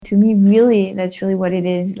to me, really, that's really what it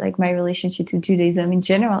is. Like my relationship to Judaism in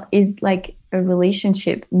general is like a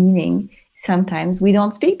relationship, meaning sometimes we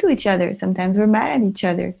don't speak to each other. Sometimes we're mad at each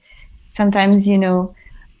other. Sometimes,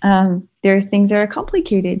 there are things that are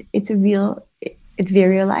complicated. It's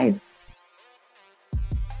very alive.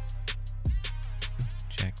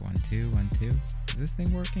 Check 1 2 1 2. Is this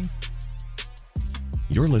thing working?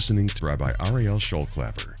 You're listening to Rabbi Ariel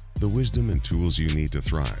Schollklapper, the wisdom and tools you need to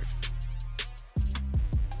thrive.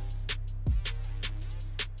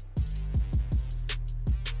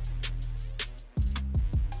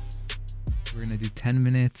 We're going to do 10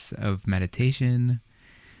 minutes of meditation.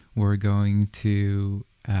 We're going to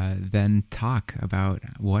then talk about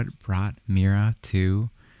what brought Mira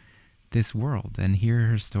to this world and hear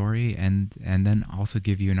her story, and then also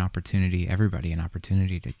give you everybody an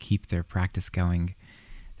opportunity to keep their practice going.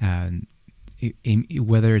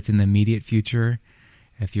 Whether it's in the immediate future,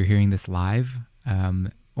 if you're hearing this live,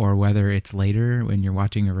 or whether it's later when you're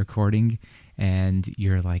watching a recording and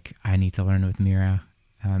you're like, I need to learn with Mira,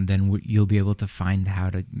 then you'll be able to find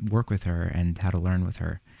how to work with her and how to learn with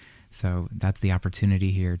her. So that's the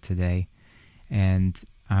opportunity here today. And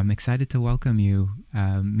I'm excited to welcome you,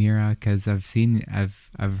 Mira, because I've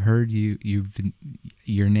heard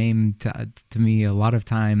your name to me a lot of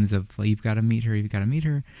times of, you've got to meet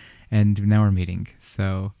her, and now we're meeting.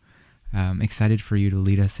 So excited for you to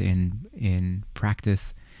lead us in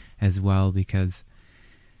practice as well, because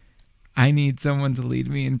I need someone to lead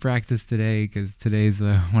me in practice today, because today's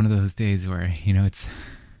one of those days where it's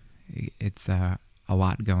a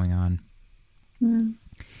lot going on. Mm.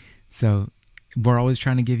 So we're always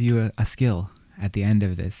trying to give you a skill at the end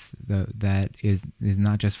of this that is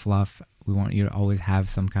not just fluff. We want you to always have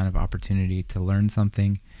some kind of opportunity to learn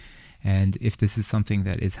something. And if this is something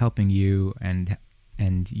that is helping you and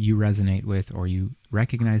you resonate with, or you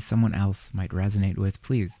recognize someone else might resonate with,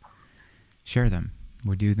 please share them.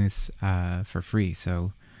 We're doing this for free.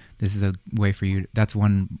 So this is a way for you. That's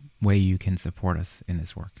one way you can support us in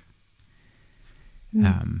this work.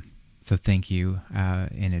 So thank you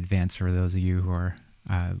in advance for those of you who are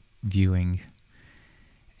viewing.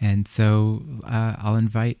 And so I'll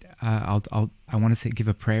invite. I want to give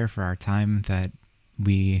a prayer for our time, that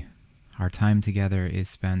our time together is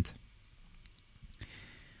spent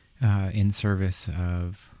in service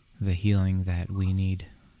of the healing that we need.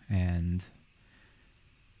 And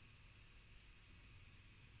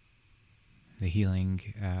the healing,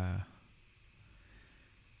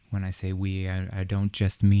 when I say we, I don't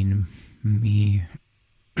just mean me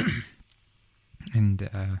and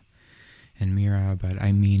Mira, but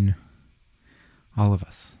I mean all of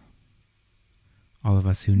us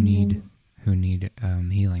who need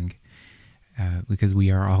healing, because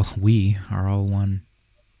we are all one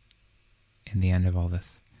in the end of all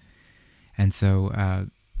this. And so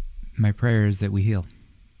my prayer is that we heal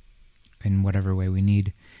in whatever way we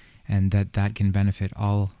need, and that can benefit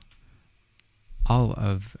all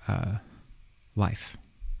of life,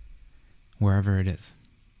 wherever it is.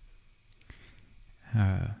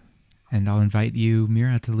 And I'll invite you,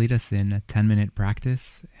 Mira, to lead us in a 10-minute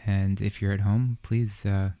practice. And if you're at home, please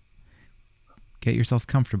get yourself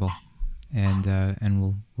comfortable,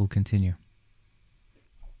 and we'll continue.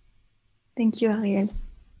 Thank you, Ariel.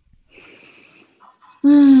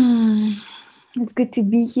 It's good to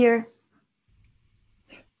be here.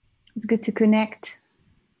 It's good to connect.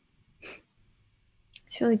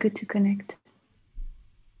 It's really good to connect.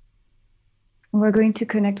 And we're going to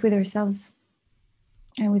connect with ourselves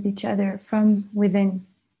and with each other from within.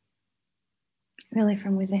 Really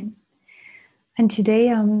from within. And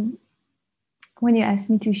today, when you asked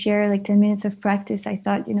me to share like 10 minutes of practice, I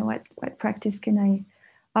thought, what practice can I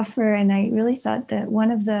offer? And I really thought that one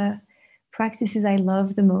of the practices I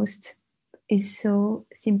love the most is so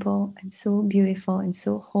simple and so beautiful and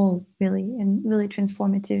so whole, really, and really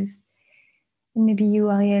transformative. And maybe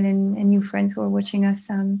you, Ariel, and you friends who are watching us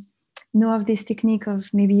know of this technique,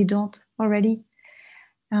 of maybe you don't already.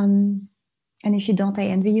 And if you don't, I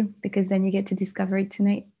envy you, because then you get to discover it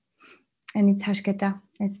tonight. And it's Hashkata.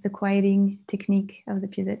 It's the quieting technique of the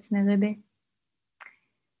Piazetzner Rebbe,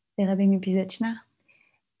 the Rebbe Mipizechna.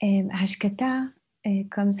 Hashkata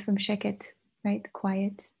comes from Sheket, right?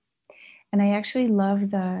 Quiet. And I actually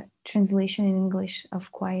love the translation in English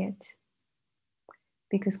of quiet,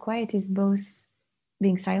 because quiet is both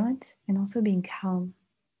being silent and also being calm.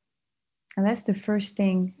 And that's the first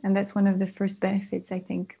thing, and that's one of the first benefits I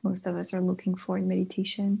think most of us are looking for in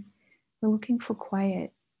meditation. We're looking for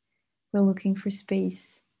quiet. We're looking for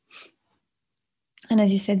space. And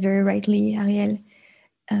as you said very rightly, Ariel,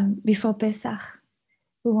 before Pesach,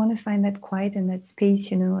 we want to find that quiet and that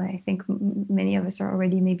space. I think many of us are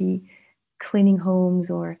already maybe cleaning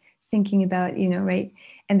homes or thinking about, right?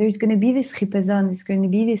 And there's going to be this chipazon, there's going to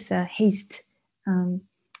be this haste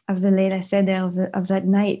of the Leila Seder, of that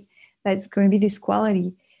night. That's going to be this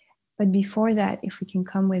quality. But before that, if we can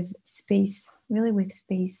come with space, really with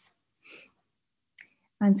space.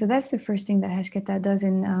 And so that's the first thing that Hashkata does.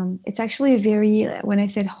 And it's actually when I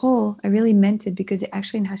said whole, I really meant it, because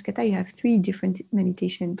actually in Hashkata, you have 3 different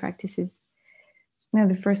meditation practices. Now,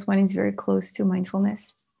 the first one is very close to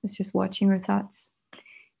mindfulness. It's just watching your thoughts.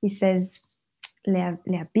 He says, to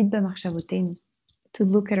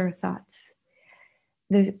look at our thoughts.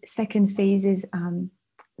 The second phase is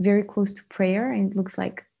very close to prayer, and it looks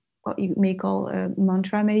like what you may call a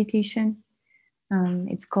mantra meditation.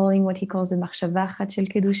 It's calling what he calls the machshava shel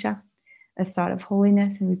kedusha, a thought of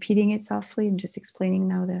holiness, and repeating it softly. I'm just explaining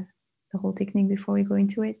now the whole technique before we go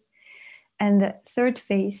into it. And the third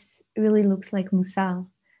phase really looks like musal,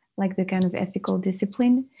 like the kind of ethical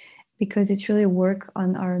discipline, because it's really a work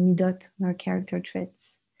on our midot, on our character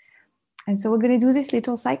traits. And so we're going to do this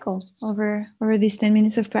little cycle over these 10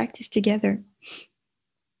 minutes of practice together.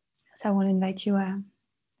 So I want to invite you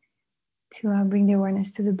to bring the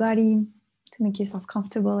awareness to the body, to make yourself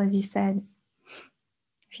comfortable, as he said.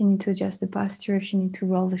 If you need to adjust the posture, if you need to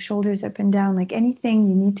roll the shoulders up and down, like anything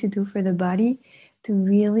you need to do for the body to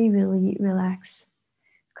really, really relax,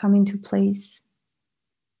 come into place.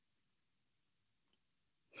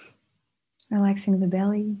 Relaxing the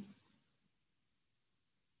belly.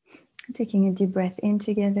 Taking a deep breath in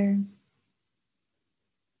together.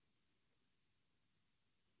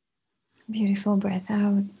 Beautiful breath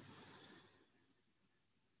out.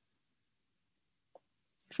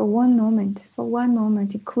 For one moment,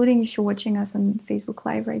 including if you're watching us on Facebook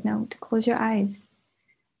Live right now, to close your eyes,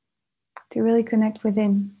 to really connect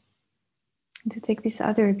within, and to take this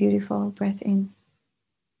other beautiful breath in.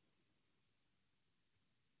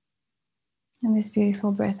 And this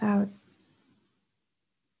beautiful breath out.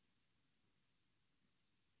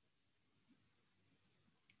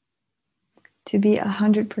 To be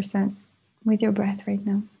 100% with your breath right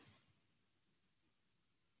now.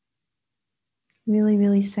 Really,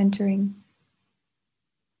 really centering.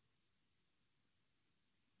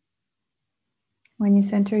 When you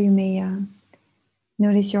center, you may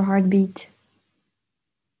notice your heartbeat.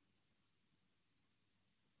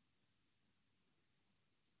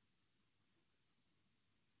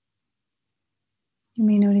 You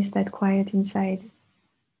may notice that quiet inside.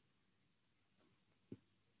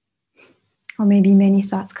 Or maybe many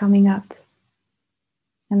thoughts coming up.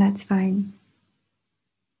 And that's fine.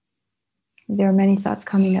 If there are many thoughts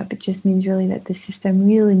coming up, it just means really that the system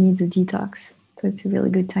really needs a detox. So it's a really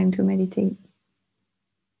good time to meditate.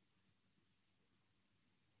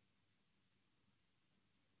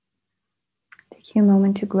 Taking a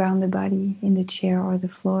moment to ground the body in the chair or the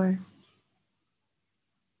floor.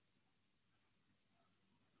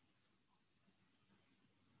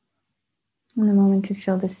 And a moment to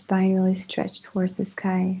feel the spine really stretch towards the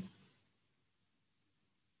sky.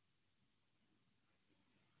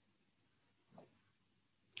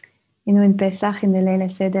 In Pesach, in the Leila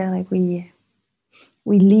Seder, like we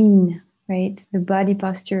lean, right? The body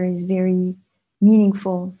posture is very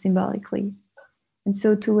meaningful symbolically. And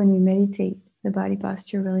so too when we meditate, the body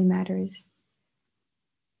posture really matters.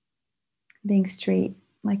 Being straight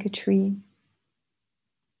like a tree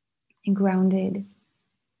and grounded.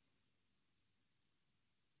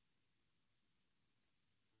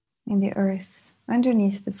 In the earth,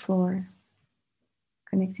 underneath the floor,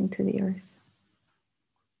 connecting to the earth.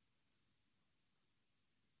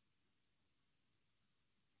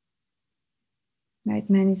 Right,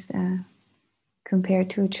 man is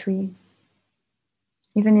compared to a tree.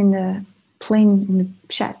 Even in the plain, in the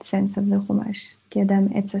pshat sense of the Chumash,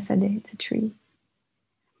 Kedam etz hasadeh, it's a tree.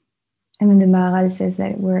 And then the Maharal says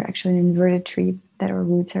that we're actually an inverted tree, that our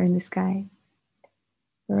roots are in the sky.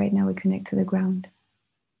 But right now we connect to the ground.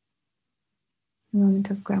 A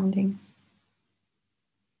moment of grounding.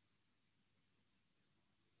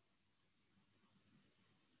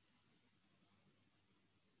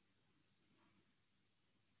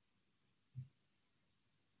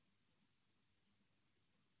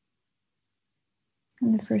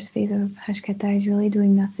 And the first phase of Hashkata is really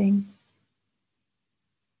doing nothing.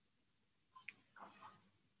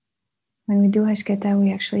 When we do Hashkata,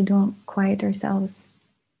 we actually don't quiet ourselves.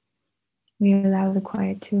 We allow the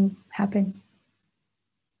quiet to happen.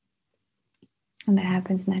 And that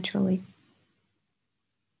happens naturally.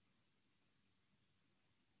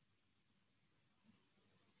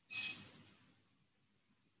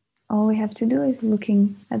 all we have to do is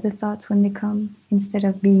looking at the thoughts when they come instead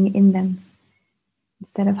of being in them,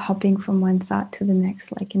 instead of hopping from one thought to the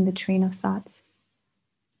next, like in the train of thoughts,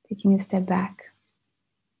 taking a step back.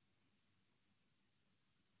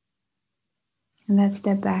 And that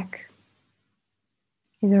step back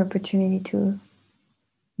is our opportunity to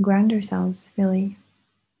ground ourselves really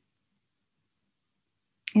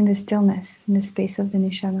in the stillness, in the space of the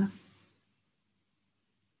Neshama,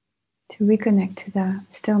 to reconnect to the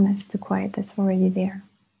stillness, the quiet that's already there.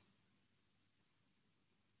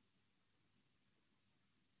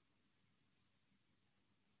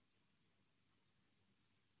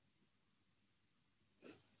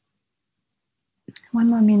 One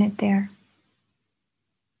more minute there.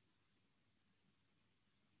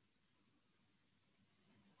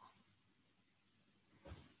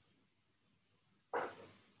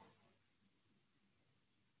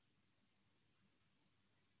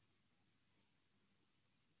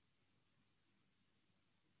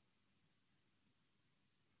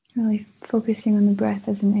 Really focusing on the breath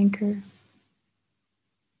as an anchor.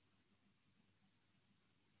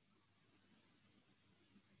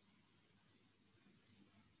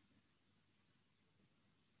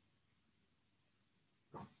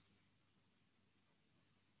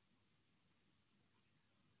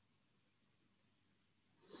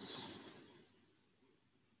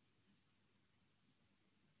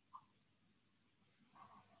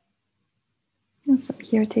 And from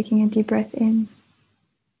here, taking a deep breath in.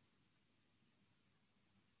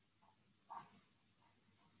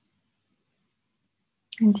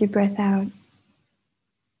 And deep breath out.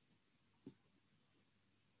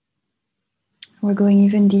 We're going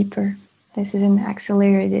even deeper. This is an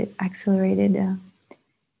accelerated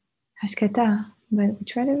Hashkata, but we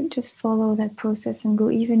try to just follow that process and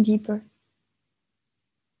go even deeper.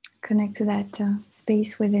 Connect to that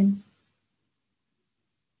space within.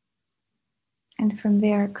 And from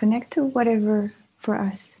there, connect to whatever for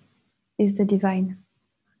us is the divine.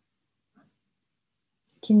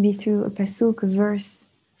 It can be through a pasuk, a verse,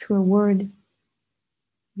 through a word.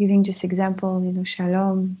 Giving just example,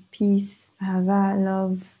 shalom, peace, ahava,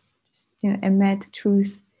 love, just, emet,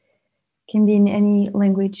 truth. Can be in any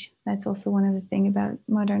language. That's also one of the things about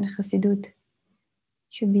modern Chassidut. It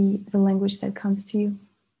should be the language that comes to you.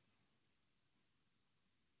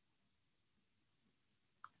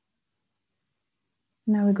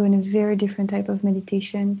 Now we go in a very different type of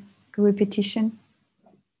meditation, repetition.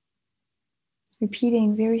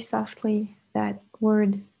 Repeating very softly that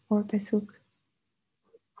word or pasuk.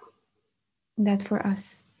 That for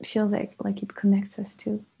us feels like it connects us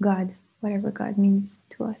to God, whatever God means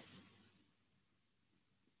to us.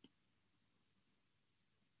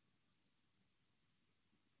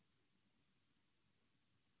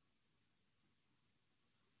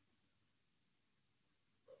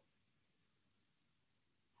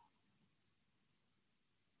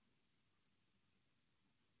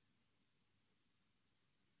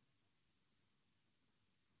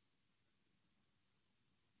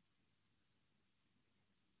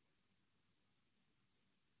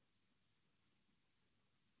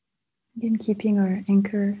 Again, keeping our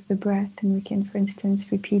anchor, the breath, and we can, for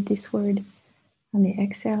instance, repeat this word on the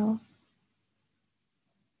exhale,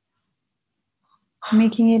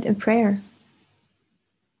 making it a prayer.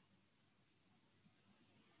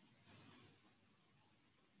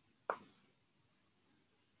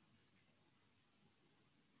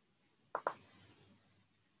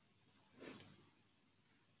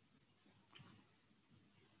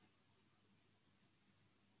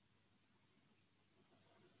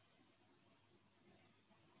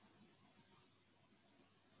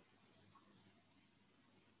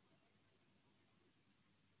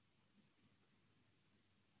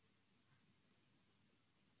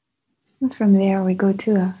 And from there, we go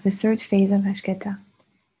to the third phase of Hashkata,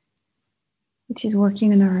 which is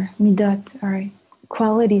working on our midot, our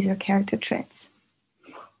qualities, our character traits.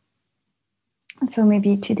 And so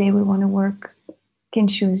maybe today we want to work, can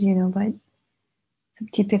choose, but some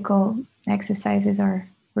typical exercises are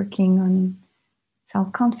working on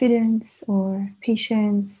self-confidence or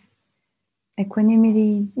patience,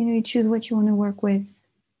 equanimity. You choose what you want to work with.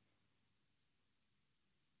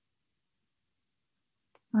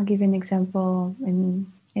 I'll give an example. And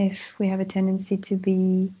if we have a tendency to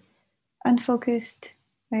be unfocused,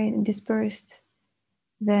 right, and dispersed,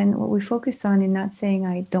 then what we focus on in not saying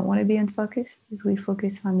I don't want to be unfocused is we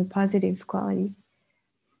focus on the positive quality.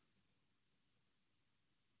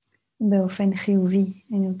 באופן חיובי,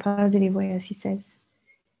 in a positive way, as he says.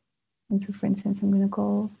 And so, for instance, I'm going to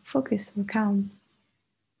call focus or calm.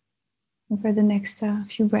 And for the next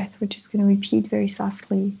few breaths, we're just going to repeat very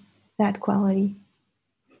softly that quality.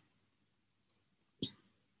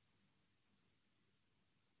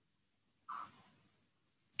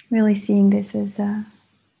 Really seeing this as a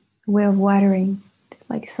way of watering, just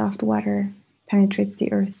like soft water penetrates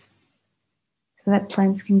the earth so that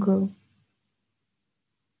plants can grow.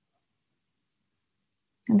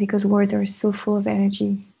 And because words are so full of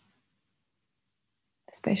energy,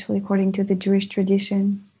 especially according to the Jewish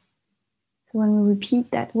tradition, so when we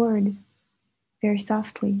repeat that word very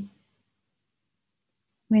softly,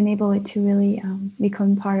 we enable it to really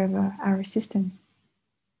become part of our system.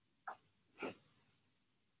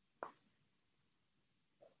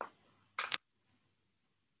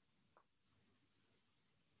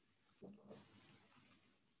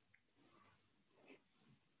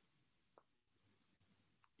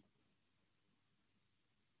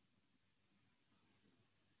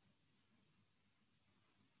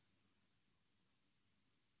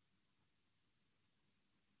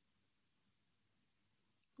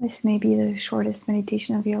 This may be the shortest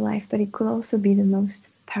meditation of your life, but it could also be the most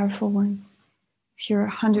powerful one if you're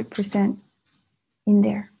 100% in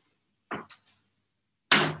there.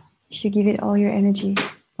 If you give it all your energy,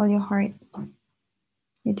 all your heart,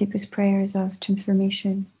 your deepest prayers of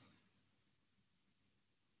transformation.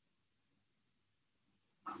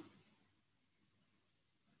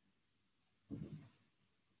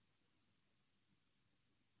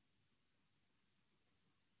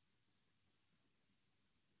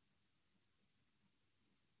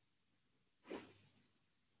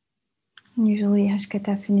 Usually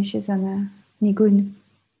Hashkata finishes on a nigun.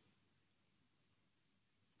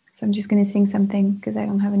 So I'm just going to sing something because I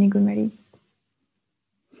don't have a nigun ready.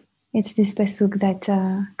 It's this pasuk that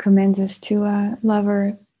commands us to love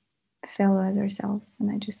our fellow as ourselves, and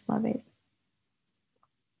I just love it.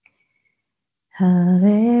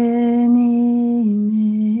 Hareini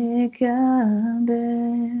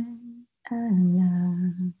mekabel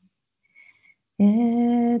alav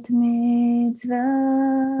et mitzvat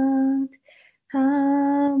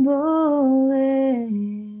haboreh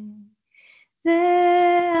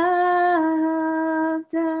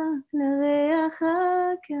ואהבת לרעך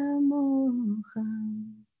כמוך,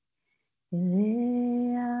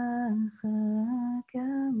 לרעך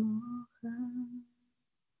כמוך.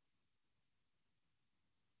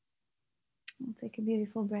 I'll take a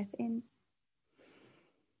beautiful breath in,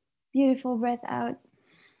 beautiful breath out.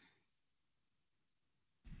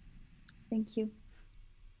 Thank you.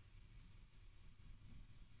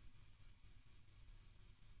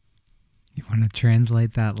 You want to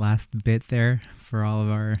translate that last bit there for all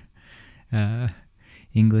of our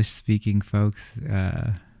English-speaking folks?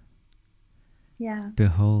 Yeah.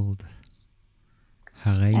 Behold,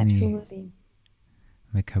 Hareini Absolutely.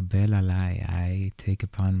 mekabel alai, I take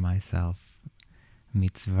upon myself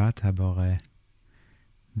mitzvat haboreh,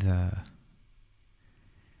 the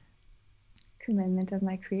commandment of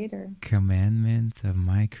my Creator. Commandment of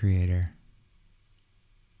my Creator.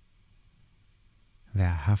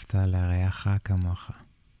 ואהבת לרעך כמוך.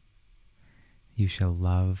 You shall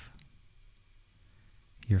love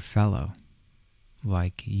your fellow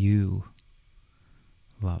like you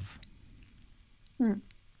love.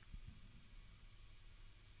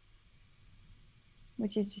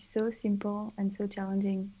 Which is just so simple and so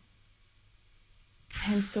challenging,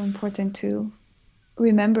 and so important to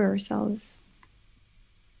remember ourselves,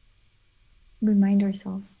 remind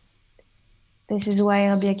ourselves. This is why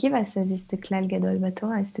Rabbi Akiva says it's the klal gadol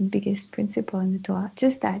b'Torah, it's the biggest principle in the Torah.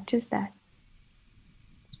 Just that. Just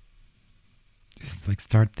like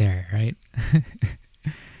start there, right?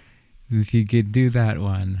 If you could do that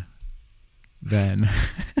one, then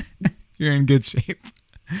you're in good shape,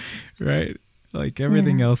 right? Like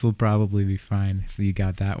everything else will probably be fine if you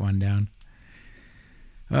got that one down.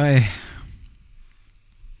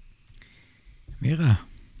 Mira.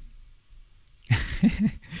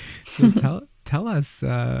 So tell us,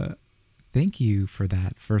 thank you for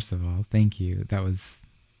that, first of all. Thank you. That was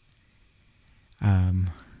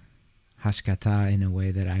Hashkata in a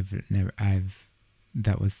way that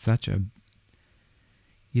that was such a,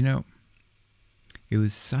 it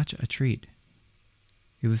was such a treat.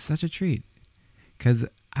 It was such a treat. Because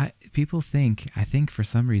people think, I think for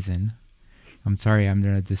some reason, I'm sorry, I'm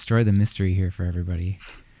going to destroy the mystery here for everybody.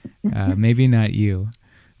 Maybe not you,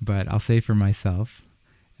 but I'll say for myself.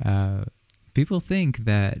 People think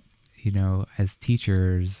that, as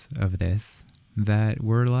teachers of this, that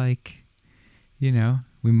we're like,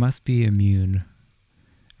 we must be immune,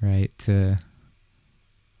 right, to,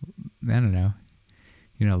 I don't know,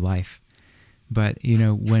 life. But,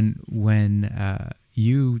 when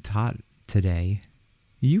you taught today,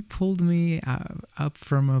 you pulled me up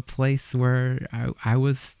from a place where I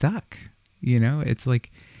was stuck. It's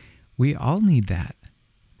like we all need that.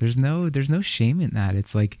 There's no shame in that.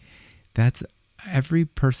 It's like that's every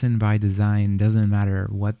person by design, doesn't matter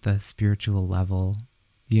what the spiritual level,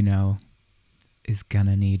 you know, is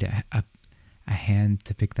gonna need a hand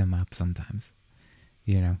to pick them up sometimes,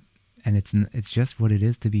 you know, and it's just what it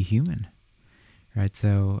is to be human, right?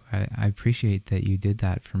 So I appreciate that you did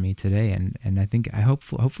that for me today, and I think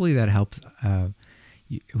hopefully that helps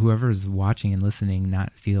whoever's watching and listening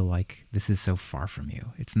not feel like this is so far from you.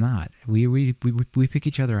 It's not. We pick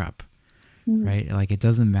each other up, right? Like, it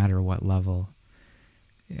doesn't matter what level,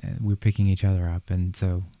 we're picking each other up, and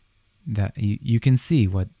so that you can see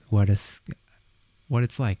what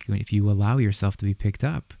it's like if you allow yourself to be picked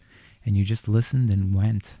up, and you just listened and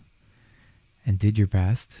went and did your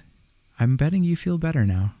best. I'm betting you feel better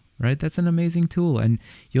now, right? That's an amazing tool, and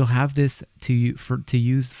you'll have this to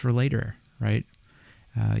use for later, right?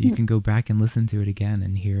 You can go back and listen to it again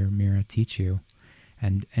and hear Mira teach you,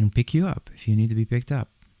 and pick you up if you need to be picked up.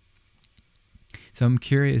 So I'm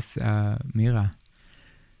curious, Mira,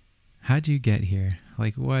 how'd you get here?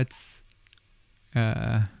 Like,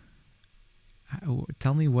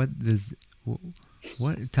 tell me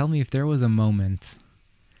tell me if there was a moment,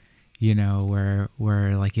 you know,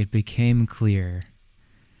 where like it became clear,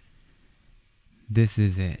 this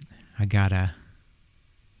is it. I gotta,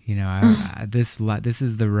 you know, this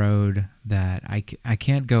is the road that I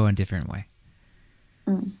can't go a different way.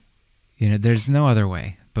 You know, there's no other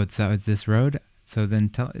way, but so it's this road. So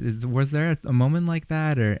then was there a moment like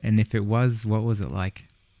that, and if it was, what was it like?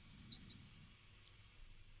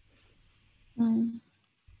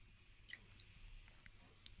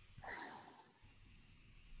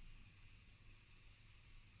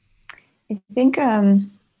 I think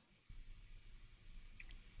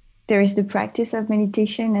there is the practice of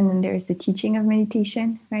meditation, and then there's the teaching of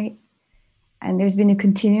meditation, right? And there's been a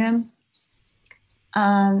continuum.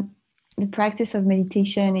 The practice of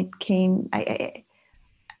meditation, it came. I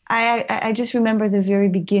just remember the very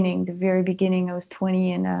beginning. I was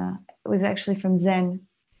 20, and it was actually from Zen,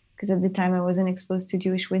 because at the time I wasn't exposed to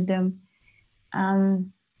Jewish wisdom,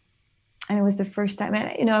 and it was the first time.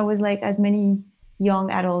 And you know, I was like, as many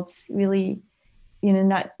young adults, really, you know,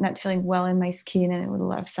 not feeling well in my skin, and with a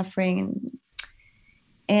lot of suffering,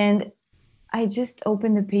 and I just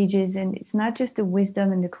opened the pages, and it's not just the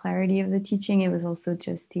wisdom and the clarity of the teaching, it was also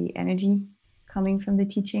just the energy coming from the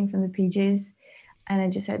teaching, from the pages. And I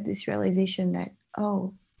just had this realization that,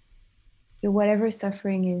 oh, whatever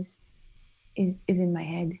suffering is in my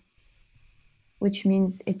head, which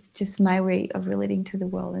means it's just my way of relating to the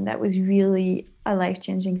world. And that was really a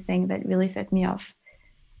life-changing thing that really set me off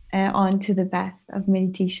onto the path of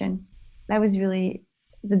meditation. That was really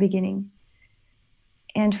the beginning.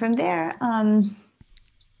 And from there,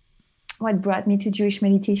 what brought me to Jewish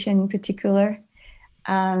meditation in particular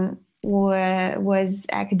was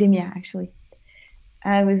academia, actually.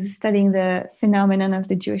 I was studying the phenomenon of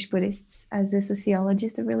the Jewish Buddhists as a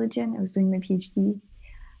sociologist of religion. I was doing my Ph.D.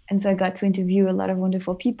 And so I got to interview a lot of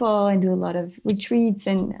wonderful people and do a lot of retreats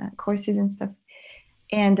and courses and stuff.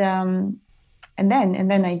 And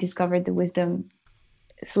then I discovered the wisdom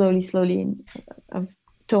slowly of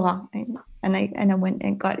Torah, and I went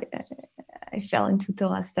and I fell into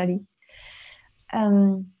Torah study.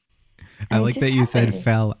 I like that you said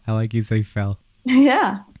fell. I like you say fell.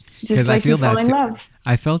 Yeah, just like you fall in love.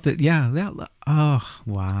 I felt it. Yeah. Oh,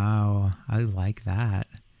 wow. I like that.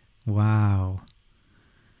 Wow.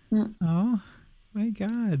 Oh my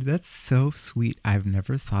God, that's so sweet. I've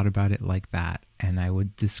never thought about it like that, and I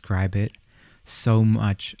would describe it so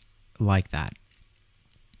much like that.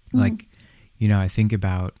 Like, you know, I think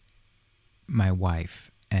about my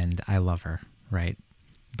wife, and I love her, right?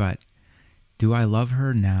 But do I love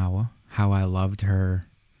her now how I loved her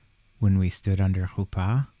when we stood under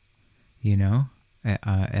chuppah, you know,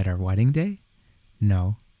 at our wedding day?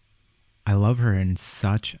 No. I love her in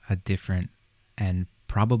such a different and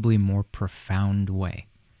probably more profound way,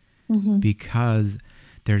 because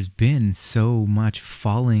there's been so much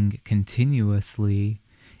falling continuously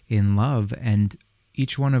in love, and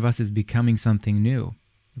each one of us is becoming something new,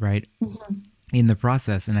 right? In the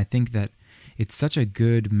process. And I think that it's such a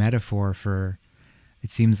good metaphor for, it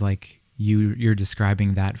seems like you're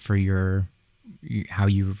describing that for how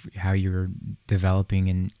you're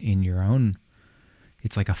developing in your own.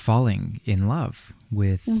 It's like a falling in love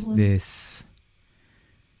with this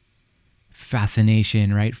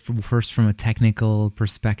fascination, right? First from a technical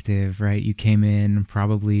perspective, right? You came in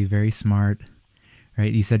probably very smart,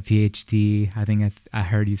 right? You said Ph.D. I think I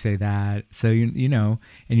heard you say that. So you know,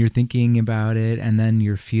 and you're thinking about it, and then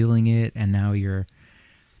you're feeling it, and now you're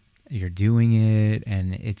doing it,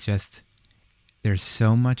 and it's just, there's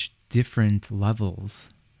so much different levels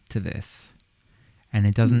to this, and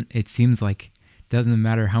it seems like doesn't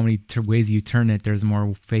matter how many ways you turn it, there's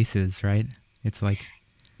more faces, right? It's like,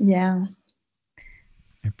 Yeah.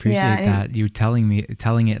 I appreciate Yeah. that you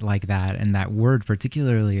telling it like that, and that word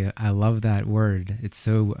particularly. I love that word. It's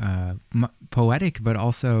so poetic, but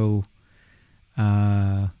also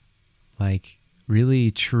like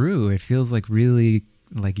really true. It feels like really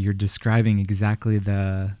like you're describing exactly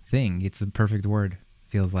the thing. It's the perfect word.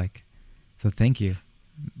 Feels like. So thank you.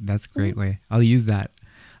 That's a great way. I'll use that.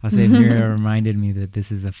 I'll say Mira reminded me that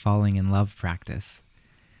this is a falling in love practice.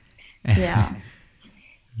 Yeah.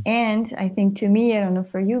 And I think to me, I don't know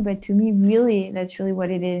for you, but to me, really, that's really what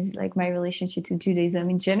it is. Like my relationship to Judaism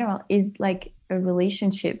in general is like a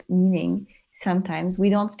relationship, meaning sometimes we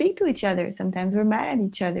don't speak to each other. Sometimes we're mad at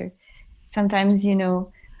each other. Sometimes,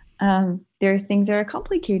 there are things that are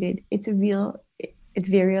complicated. It's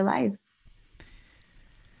very alive.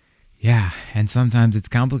 Yeah, and sometimes it's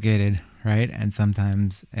complicated, right? And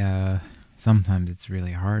sometimes it's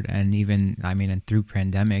really hard. And even, I mean, and through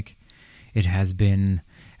pandemic, it has been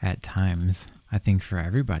at times, I think for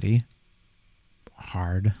everybody,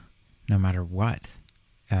 hard, no matter what.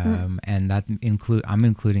 And that I'm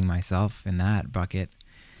including myself in that bucket.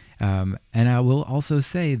 And I will also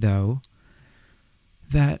say though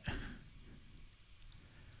that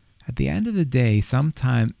at the end of the day,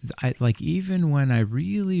 sometimes I like, even when I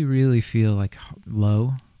really, really feel like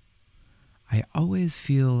low, I always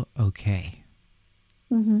feel okay.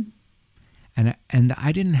 Mm-hmm. And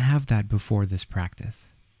I didn't have that before this practice.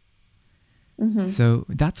 Mm-hmm. So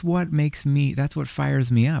that's what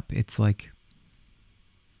fires me up. It's like,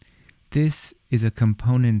 this is a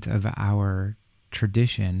component of our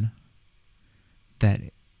tradition that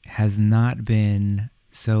has not been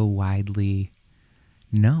so widely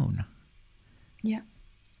known. Yeah.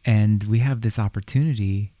 And we have this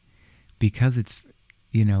opportunity because it's,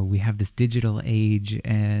 we have this digital age,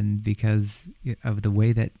 and because of the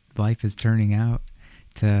way that life is turning out,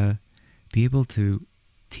 to be able to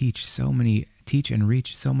teach and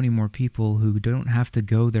reach so many more people who don't have to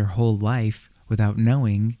go their whole life without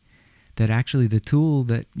knowing that actually the tool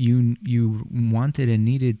that you wanted and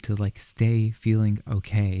needed to like stay feeling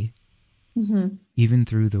okay, Mm-hmm. even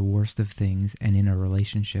through the worst of things and in a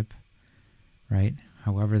relationship, right?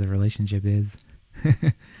 However the relationship is,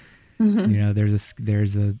 Mm-hmm.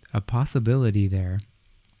 there's a possibility there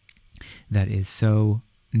that is so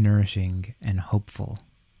nourishing and hopeful.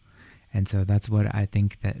 And so that's what I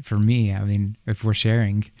think that for me, I mean, if we're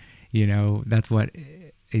sharing, that's what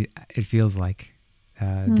it feels like.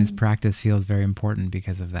 This practice feels very important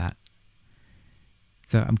because of that.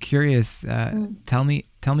 So I'm curious. Tell me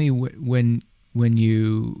when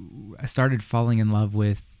you started falling in love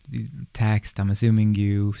with text. I'm assuming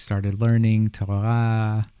you started learning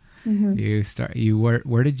Torah. Mm-hmm.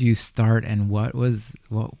 Where did you start, and what lit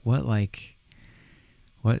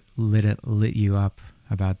you up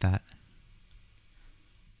about that?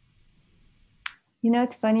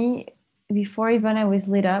 It's funny. Before even I was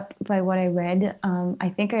lit up by what I read, I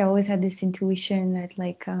think I always had this intuition that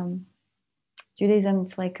like Judaism,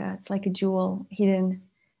 it's like a jewel hidden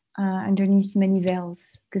underneath many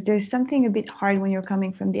veils. Because there's something a bit hard when you're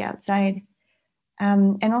coming from the outside,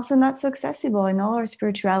 and also not so accessible. And all our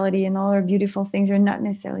spirituality and all our beautiful things are not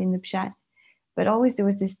necessarily in the pshat, but always there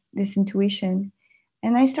was this intuition.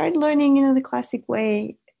 And I started learning, the classic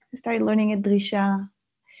way. I started learning at Drisha.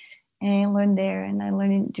 And I learned there, and I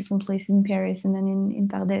learned in different places in Paris, and then in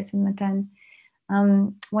Pardes and Matan.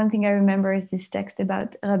 One thing I remember is this text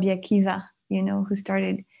about Rabbi Akiva, who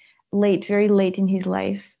started late, very late in his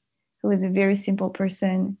life, who was a very simple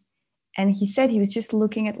person. And he said he was just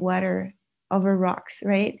looking at water over rocks,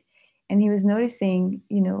 right? And he was noticing,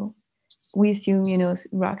 we assume,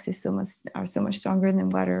 rocks are so much stronger than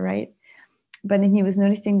water, right? But then he was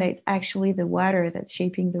noticing that it's actually the water that's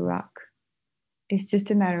shaping the rock. It's just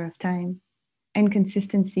a matter of time and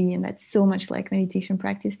consistency. And that's so much like meditation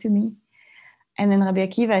practice to me. And then Rabbi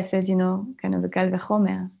Akiva says, kind of a kal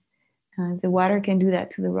v'chomer. The water can do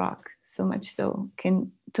that to the rock. So much so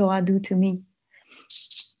can Torah do to me.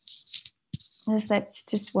 That's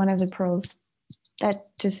just one of the pearls that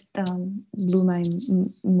just blew my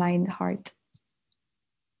mind, heart.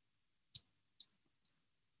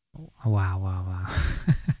 Wow.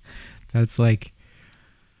 That's like,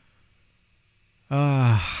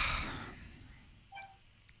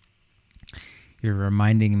 you're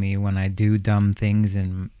reminding me when I do dumb things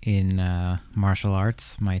in martial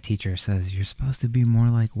arts. My teacher says, you're supposed to be more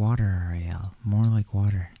like water, Ariel. More like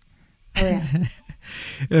water. Oh, yeah.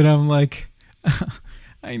 And I'm like,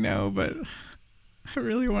 I know, but I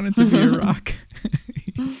really wanted to be a rock.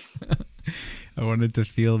 I wanted to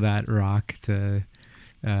feel that rock, to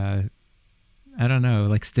I don't know,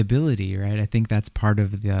 like stability, right? I think that's part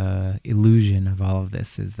of the illusion of all of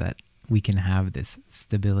this, is that we can have this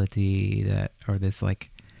stability, that, or this like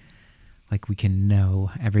we can know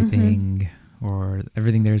everything, or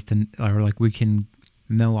everything there is to, or like we can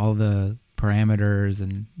know all the parameters,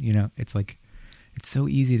 and it's like it's so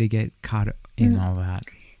easy to get caught in all that.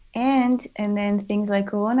 And then things like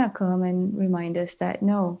Corona come and remind us that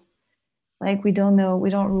no, like we don't know, we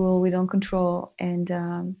don't rule, we don't control,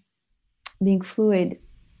 and being fluid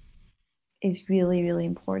is really, really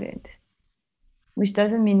important. Which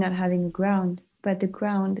doesn't mean not having a ground, but the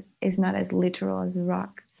ground is not as literal as a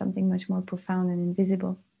rock. It's something much more profound and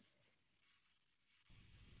invisible.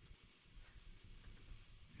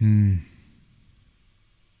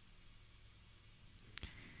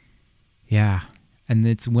 Yeah. And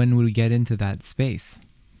it's when we get into that space,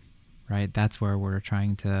 right? That's where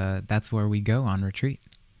that's where we go on retreat.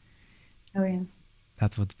 Oh, yeah.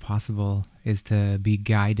 That's what's possible, is to be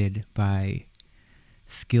guided by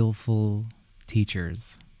skillful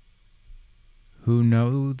teachers who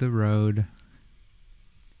know the road.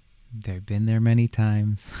 They've been there many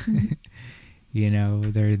times.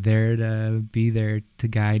 They're there to be there to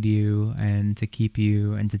guide you and to keep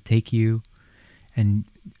you and to take you. And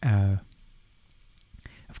of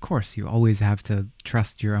course, you always have to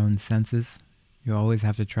trust your own senses. You always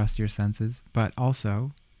have to trust your senses, but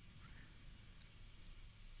also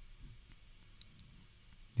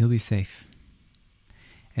you'll be safe,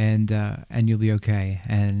 and you'll be okay.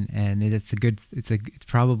 And it's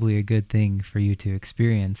probably a good thing for you to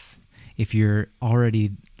experience if you're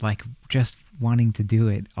already like just wanting to do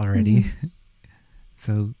it already.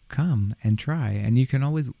 So come and try, and you can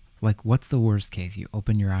always, like, what's the worst case? You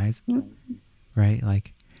open your eyes, right?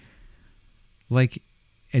 Like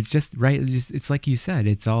it's just right. It's like you said.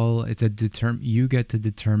 You get to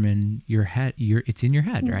determine your head. It's in your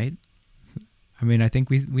head, right? I mean, I think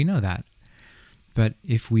we know that. But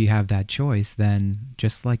if we have that choice, then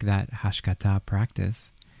just like that Hashkata practice,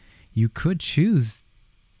 you could choose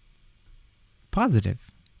positive,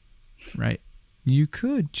 right? You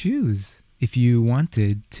could choose, if you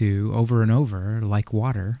wanted to, over and over, like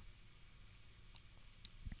water,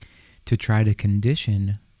 to try to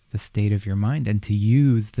condition the state of your mind and to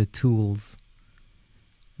use the tools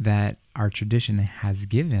that our tradition has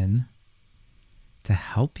given to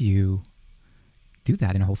help you do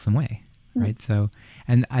that in a wholesome way, right? So,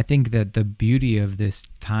 and I think that the beauty of this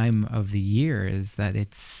time of the year is that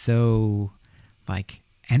it's so like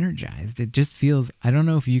energized. It just feels, I don't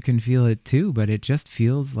know if you can feel it too, but it just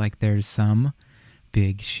feels like there's some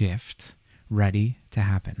big shift ready to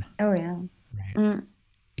happen. Oh, yeah. Right.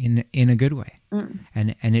 In a good way.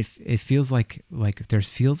 And it feels like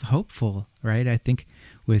feels hopeful, right? I think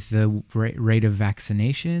with the rate of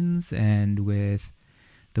vaccinations and with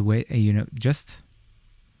the way, just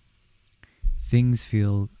things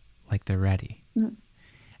feel like they're ready.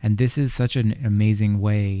 And this is such an amazing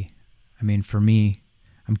way. I mean, for me,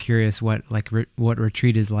 I'm curious what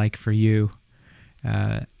retreat is like for you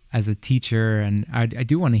as a teacher. And I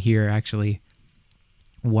do want to hear actually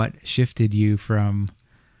what shifted you from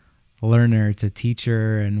learner to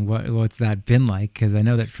teacher, and what's that been like? Because I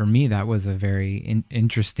know that for me that was a very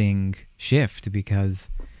interesting shift, because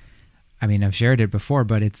I mean, I've shared it before,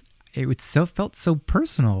 but it felt so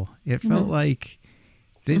personal. It felt like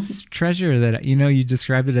this treasure that you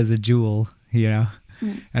described it as a jewel, and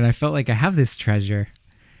I felt like I have this treasure,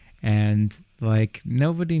 and like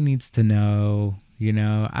nobody needs to know.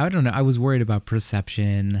 I don't know. I was worried about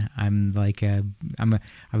perception. I've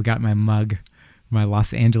got my mug, my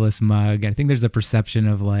Los Angeles mug. I think there's a perception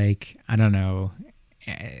of like, I don't know,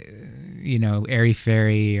 airy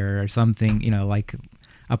fairy or something, like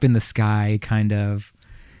up in the sky kind of.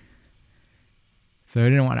 So I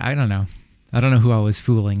don't know who I was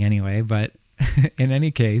fooling anyway, but in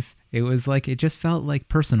any case, it was like, it just felt like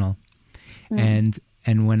personal. And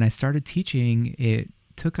when I started teaching, it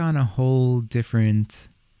took on a whole different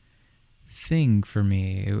thing for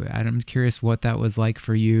me. I'm curious what that was like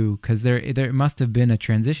for you, because there must have been a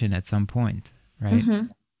transition at some point, right?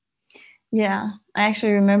 Yeah, I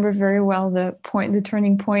actually remember very well the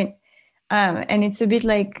turning point, and it's a bit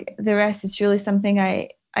like the rest. It's really something I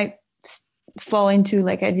fall into,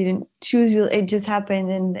 like I didn't choose. It just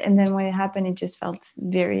happened, and then when it happened, it just felt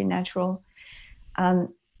very natural.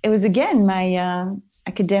 It was again my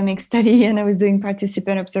academic study, and I was doing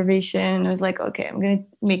participant observation. I was like, okay, I'm going to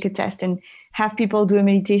make a test and have people do a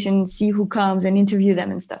meditation, see who comes, and interview them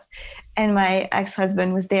and stuff. And my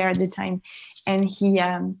ex-husband was there at the time, and he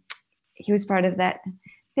was part of that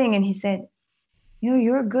thing. And he said,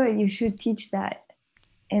 you're good. You should teach that.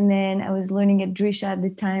 And then I was learning at Drisha at the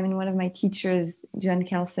time, and one of my teachers, John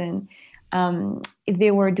Kelson,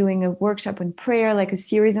 they were doing a workshop on prayer, like a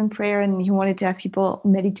series on prayer, and he wanted to have people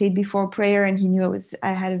meditate before prayer. And he knew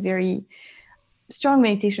I had a very strong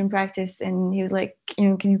meditation practice, and he was like,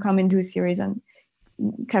 can you come and do a series on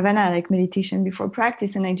Kavana, like meditation before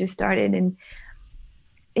practice? And I just started, and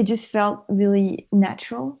it just felt really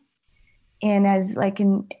natural and as like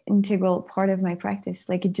an integral part of my practice.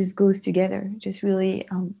 Like it just goes together. Just really,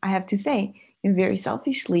 I have to say, very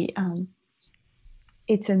selfishly,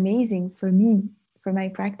 it's amazing for me, for my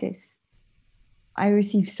practice. I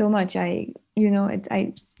receive so much. I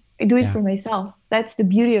do it for myself. That's the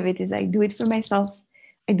beauty of it, is I do it for myself.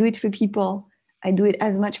 I do it for people. I do it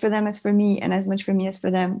as much for them as for me, and as much for me as for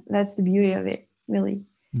them. That's the beauty of it, really.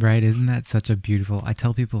 Right. Isn't that such a beautiful, I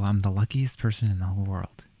tell people I'm the luckiest person in the whole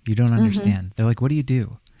world. You don't understand. Mm-hmm. They're like, what do you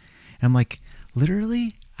do? And I'm like,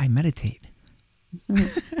 literally, I meditate.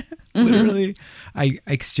 Mm-hmm. Literally, I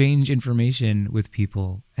exchange information with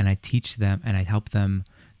people, and I teach them, and I help them,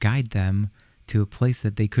 guide them to a place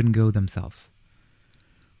that they couldn't go themselves.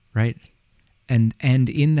 Right? And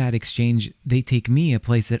in that exchange, they take me a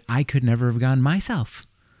place that I could never have gone myself.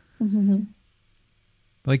 Mm-hmm.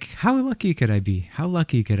 Like, how lucky could I be? How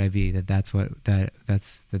lucky could I be that's what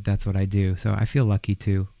I do? So I feel lucky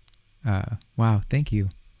too. Wow, thank you.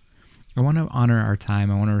 I want to honor our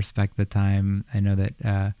time. I want to respect the time. I know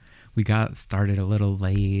that we got started a little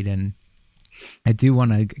late, and I do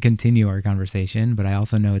want to continue our conversation, but I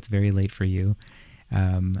also know it's very late for you.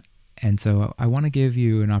 And so I want to give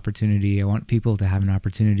you an opportunity. I want people to have an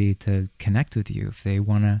opportunity to connect with you if they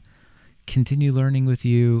want to continue learning with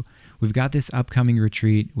you. We've got this upcoming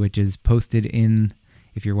retreat, which is posted in,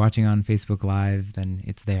 if you're watching on Facebook Live, then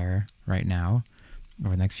it's there right now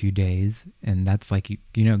over the next few days. And that's like,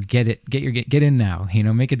 get in now,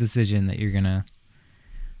 make a decision that you're going to,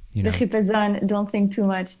 don't think too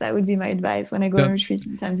much. That would be my advice. When I go on retreat,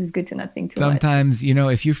 sometimes it's good to not think too much. Sometimes,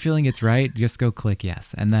 if you're feeling it's right, just go click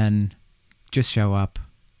yes. And then just show up,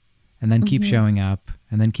 and then keep showing up,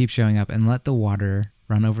 and then keep showing up, and let the water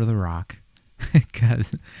run over the rock.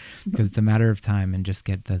 Because it's a matter of time, and just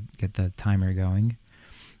get the timer going.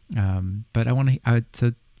 But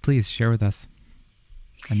so please share with us,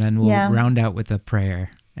 and then we'll round out with a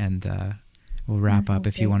prayer, and we'll wrap up.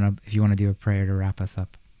 If you want to do a prayer to wrap us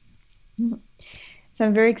up. So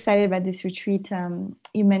I'm very excited about this retreat.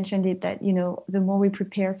 You mentioned it, that the more we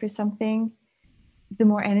prepare for something, the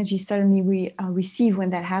more energy suddenly we receive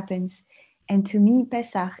when that happens. And to me,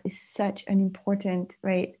 Pesach is such an important,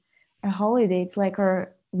 a holiday. It's like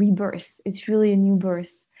our rebirth. It's really a new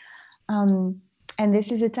birth. And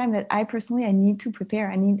this is a time that I need to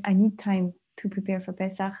prepare. I need time to prepare for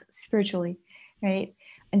Pesach spiritually, right?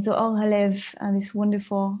 And so Or Halev, this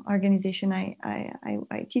wonderful organization I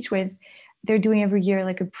teach with, they're doing every year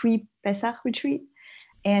like a pre-Pesach retreat.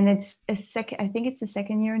 And it's I think it's the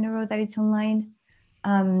second year in a row that it's online.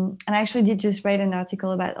 And I actually did just write an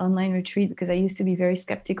article about online retreat, because I used to be very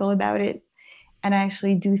skeptical about it. And I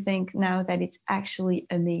actually do think now that it's actually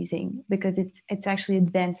amazing, because it's actually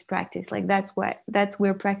advanced practice. Like that's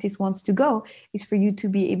where practice wants to go, is for you to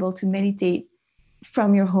be able to meditate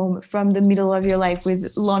from your home, from the middle of your life,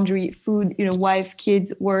 with laundry, food, wife,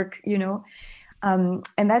 kids, work, and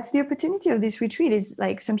that's the opportunity of this retreat. Is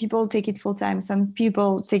like, some people take it full time, some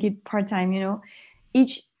people take it part time,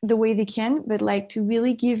 each the way they can, but like to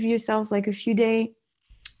really give yourselves like a few days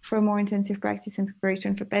for a more intensive practice and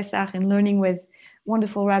preparation for Pesach, and learning with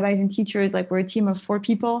wonderful rabbis and teachers. Like, we're a team of 4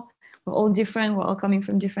 people. We're all different. We're all coming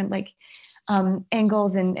from different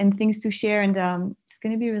angles and things to share. And it's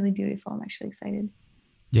going to be really beautiful. I'm actually excited.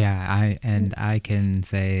 Yeah, I can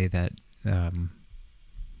say that,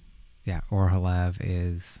 Or Halev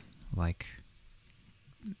is like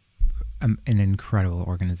an incredible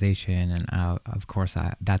organization, and of course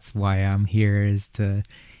that's why I'm here, is to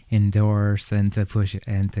endorse and to push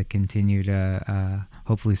and to continue to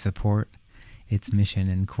hopefully support its mission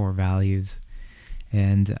and core values.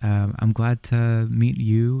 And I'm glad to meet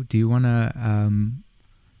you. Do you want to,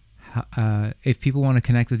 if people want to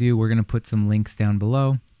connect with you, we're going to put some links down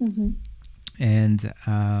below. Mm-hmm.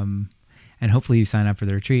 And hopefully you sign up for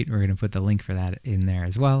the retreat. We're going to put the link for that in there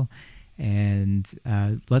as well. And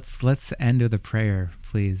let's end with a prayer,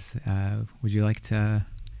 please. Would you like to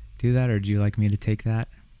do that, or do you like me to take that?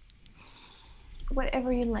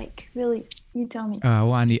 Whatever you like, really. You tell me. I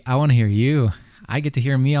want to hear you. I get to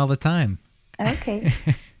hear me all the time. Okay.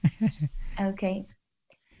 Okay.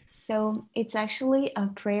 So it's actually a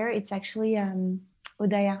prayer. It's actually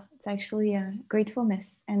Odaya. It's actually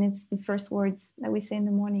gratefulness, and it's the first words that we say in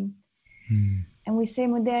the morning. And we say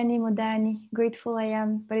modani, modani, grateful I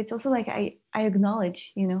am, but it's also like I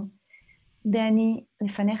acknowledge, Modani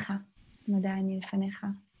lefanecha, modani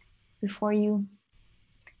lefanecha, before you,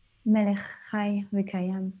 melech chai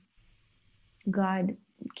v'kayam, God,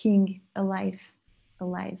 King, alive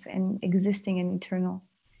and existing and eternal.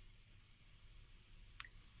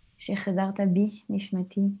 Shechadarta bi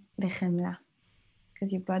nishmati bechemla,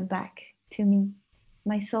 because you brought back to me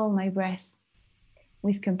my soul, my breath,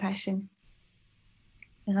 with compassion.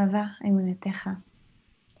 Rava emunatecha,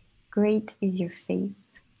 great is your faith.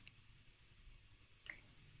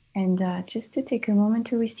 And just to take a moment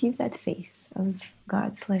to receive that faith of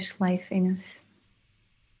God/life in us.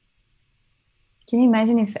 Can you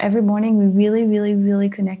imagine if every morning we really, really, really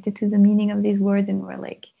connected to the meaning of these words and we're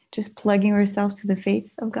like just plugging ourselves to the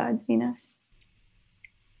faith of God in us?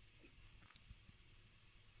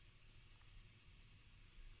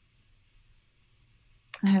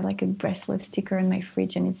 I have like a breathless sticker in my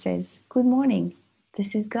fridge and it says, "Good morning,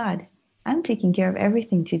 this is God. I'm taking care of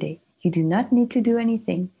everything today. You do not need to do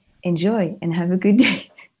anything. Enjoy and have a good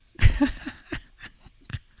day."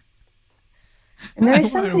 And there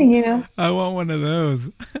is something, I want one of those.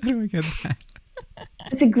 How do I get that?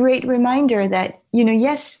 It's a great reminder that,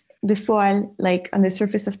 yes, before, like on the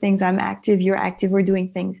surface of things, I'm active, you're active, we're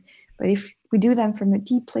doing things. But if we do them from a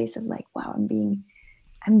deep place of like, wow, I'm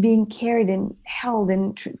being carried and held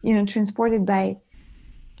and, transported by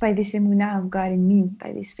this emunah of God in me,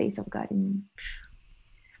 by this faith of God in me.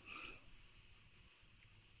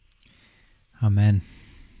 Amen.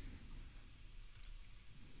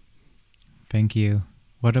 Thank you.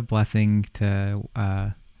 What a blessing to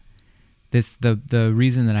the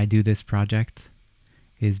reason that I do this project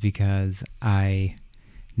is because I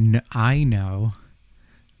know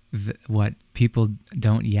what people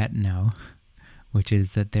don't yet know, which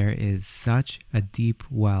is that there is such a deep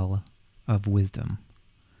well of wisdom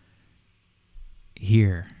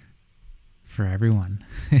here for everyone.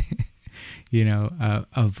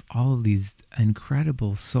 Of all of these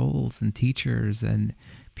incredible souls and teachers and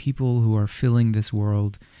people who are filling this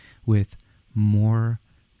world with more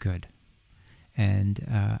good. And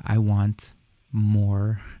I want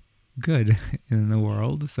more good in the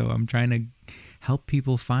world. So I'm trying to help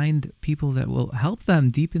people find people that will help them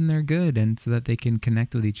deepen their good, and so that they can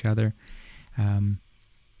connect with each other and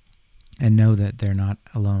know that they're not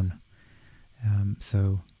alone.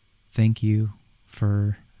 So thank you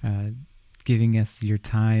for giving us your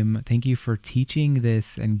time. Thank you for teaching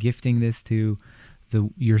this and gifting this to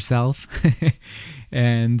yourself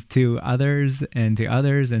and to others and to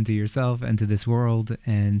others and to yourself and to this world.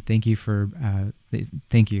 And thank you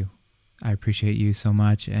thank you. I appreciate you so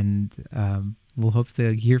much. And we'll hope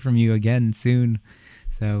to hear from you again soon.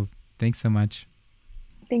 So thanks so much.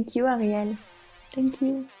 Thank you, Ariel. Thank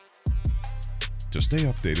you. To stay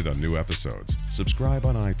updated on new episodes, subscribe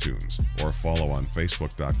on iTunes or follow on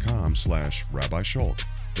Facebook.com/Rabbi Scholk.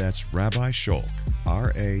 That's Rabbi Scholk,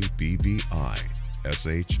 RABBISHOLK.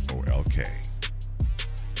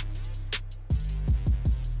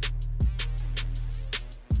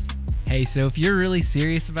 Hey, so if you're really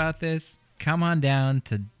serious about this, come on down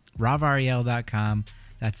to ravariel.com.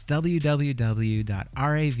 That's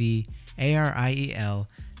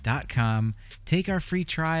www.ravariel.com. Take our free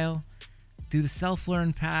trial, do the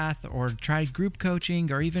self-learn path, or try group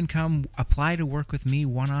coaching, or even come apply to work with me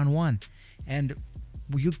one-on-one. And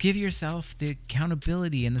you'll give yourself the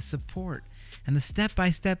accountability and the support and the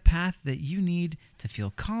step-by-step path that you need to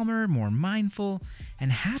feel calmer, more mindful,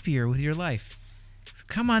 and happier with your life. So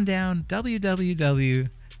come on down,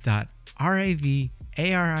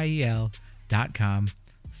 www.ravariel.com.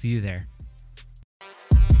 See you there.